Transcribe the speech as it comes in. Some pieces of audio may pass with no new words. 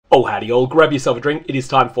Oh howdy all, grab yourself a drink, it is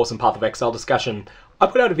time for some PathOfExile discussion. I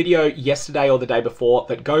put out a video yesterday or the day before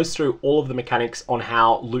that goes through all of the mechanics on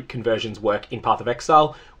how loot conversions work in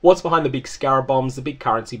PathOfExile, what's behind the big scarab bombs, the big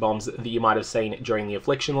currency bombs that you might have seen during the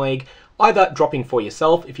Affliction League, either dropping for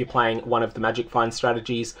yourself if you're playing one of the Magic Find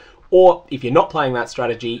strategies, or if you're not playing that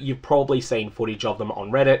strategy, you've probably seen footage of them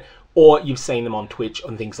on Reddit, or you've seen them on Twitch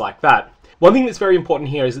and things like that. One thing that's very important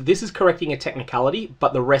here is that this is correcting a technicality,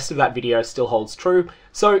 but the rest of that video still holds true.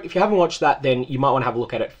 So if you haven't watched that, then you might want to have a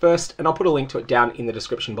look at it first, and I'll put a link to it down in the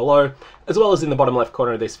description below, as well as in the bottom left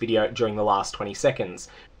corner of this video during the last 20 seconds.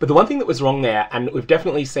 But the one thing that was wrong there, and we've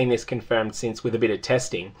definitely seen this confirmed since with a bit of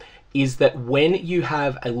testing, is that when you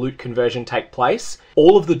have a loot conversion take place,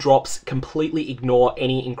 all of the drops completely ignore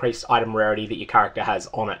any increased item rarity that your character has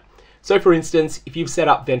on it. So for instance, if you've set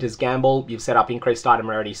up Venter's Gamble, you've set up increased item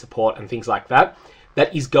rarity support and things like that,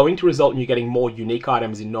 that is going to result in you getting more unique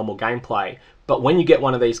items in normal gameplay. But when you get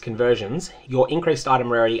one of these conversions, your increased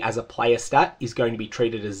item rarity as a player stat is going to be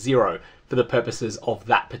treated as 0 for the purposes of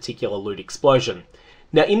that particular loot explosion.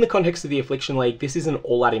 Now, in the context of the Affliction League, this isn't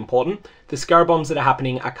all that important. The scarab bombs that are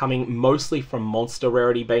happening are coming mostly from monster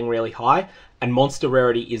rarity being really high, and monster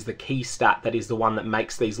rarity is the key stat that is the one that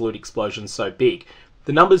makes these loot explosions so big.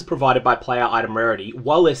 The numbers provided by player item rarity,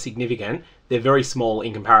 while they're significant, they're very small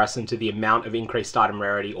in comparison to the amount of increased item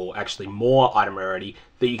rarity, or actually more item rarity,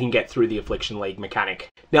 that you can get through the Affliction League mechanic.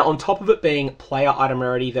 Now, on top of it being player item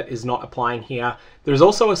rarity that is not applying here, there's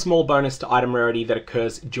also a small bonus to item rarity that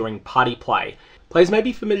occurs during party play. Players may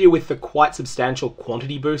be familiar with the quite substantial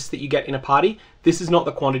quantity boost that you get in a party. This is not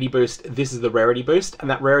the quantity boost, this is the rarity boost, and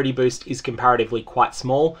that rarity boost is comparatively quite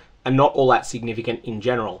small and not all that significant in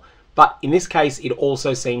general. But in this case, it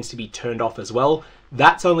also seems to be turned off as well.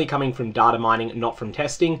 That's only coming from data mining, not from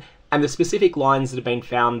testing, and the specific lines that have been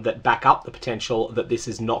found that back up the potential that this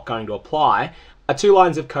is not going to apply are 2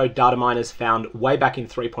 lines of code data miners found way back in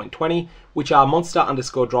 3.20, which are monster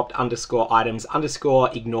underscore dropped underscore items underscore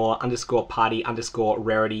ignore underscore party underscore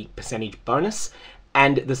rarity percentage bonus,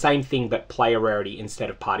 and the same thing but player rarity instead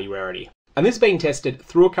of party rarity. And this is being tested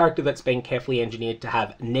through a character that's been carefully engineered to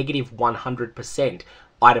have negative 100%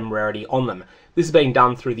 item rarity on them. This is being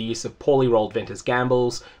done through the use of poorly rolled Venter's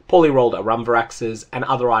Gambles, poorly rolled Arumvaraxes, and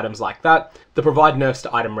other items like that provide nerfs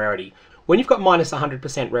to item rarity. When you've got minus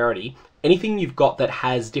 100% rarity, anything you've got that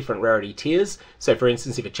has different rarity tiers, so for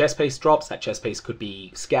instance if a chess piece drops, that chess piece could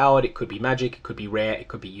be scoured, it could be magic, it could be rare, it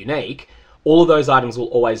could be unique, all of those items will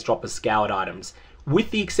always drop as scoured items,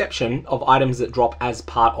 with the exception of items that drop as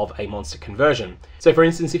part of a monster conversion. So for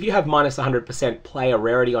instance, if you have minus 100% player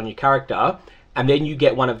rarity on your character, and then you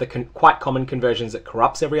get one of the quite common conversions that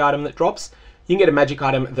corrupts every item that drops, you can get a magic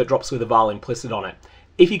item that drops with a Vial implicit on it.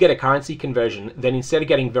 If you get a currency conversion, then instead of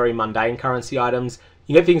getting very mundane currency items,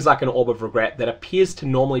 you get things like an Orb of Regret that appears to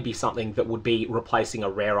normally be something that would be replacing a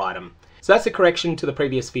rare item. So that's a correction to the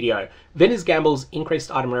previous video. Venter's Gamble's increased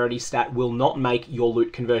item rarity stat will not make your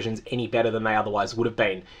loot conversions any better than they otherwise would have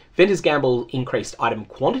been. Venter's Gamble's increased item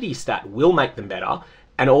quantity stat will make them better,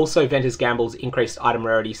 and also Venter's Gamble's increased item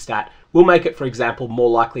rarity stat will make it, for example, more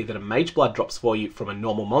likely that a Mage Blood drops for you from a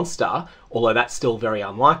normal monster, although that's still very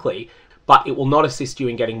unlikely, but it will not assist you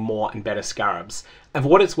in getting more and better scarabs. And for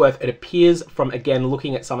what it's worth, it appears from, again,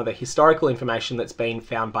 looking at some of the historical information that's been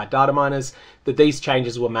found by data miners, that these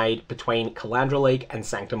changes were made between Calandra League and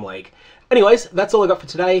Sanctum League. Anyways, that's all I got for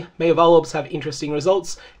today. May your Valorbs have interesting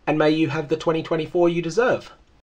results, and may you have the 2024 you deserve.